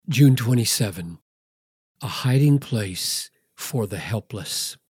June 27, a hiding place for the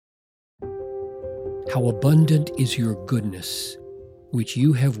helpless. How abundant is your goodness, which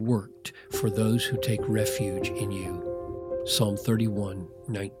you have worked for those who take refuge in you. Psalm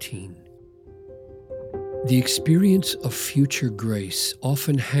 31:19. The experience of future grace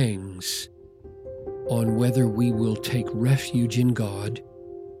often hangs on whether we will take refuge in God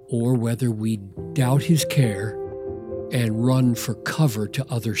or whether we doubt His care and run for cover to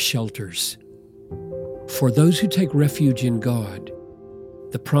other shelters. For those who take refuge in God,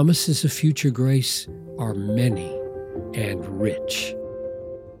 the promises of future grace are many and rich.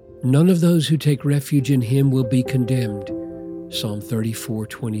 None of those who take refuge in Him will be condemned. Psalm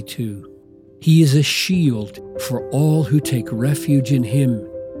 34:22. He is a shield for all who take refuge in Him.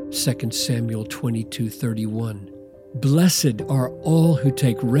 2 Samuel 22:31. Blessed are all who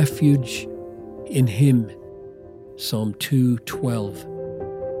take refuge in Him. Psalm 2:12.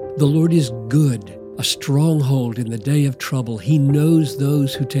 The Lord is good, a stronghold in the day of trouble. He knows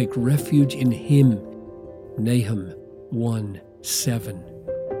those who take refuge in Him. Nahum 1:7.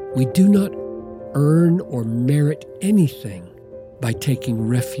 We do not earn or merit anything by taking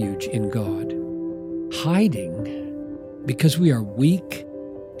refuge in God. Hiding because we are weak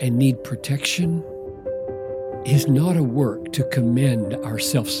and need protection is not a work to commend our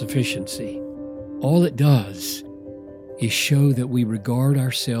self-sufficiency. All it does is show that we regard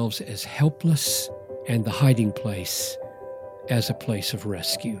ourselves as helpless and the hiding place as a place of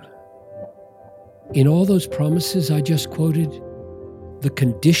rescue. In all those promises I just quoted, the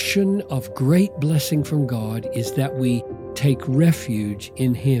condition of great blessing from God is that we take refuge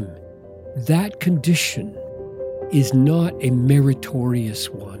in Him. That condition is not a meritorious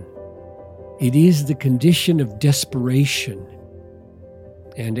one. It is the condition of desperation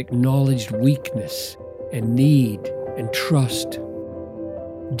and acknowledged weakness and need and trust.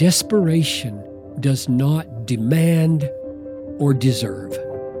 Desperation does not demand or deserve.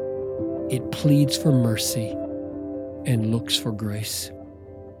 It pleads for mercy and looks for grace.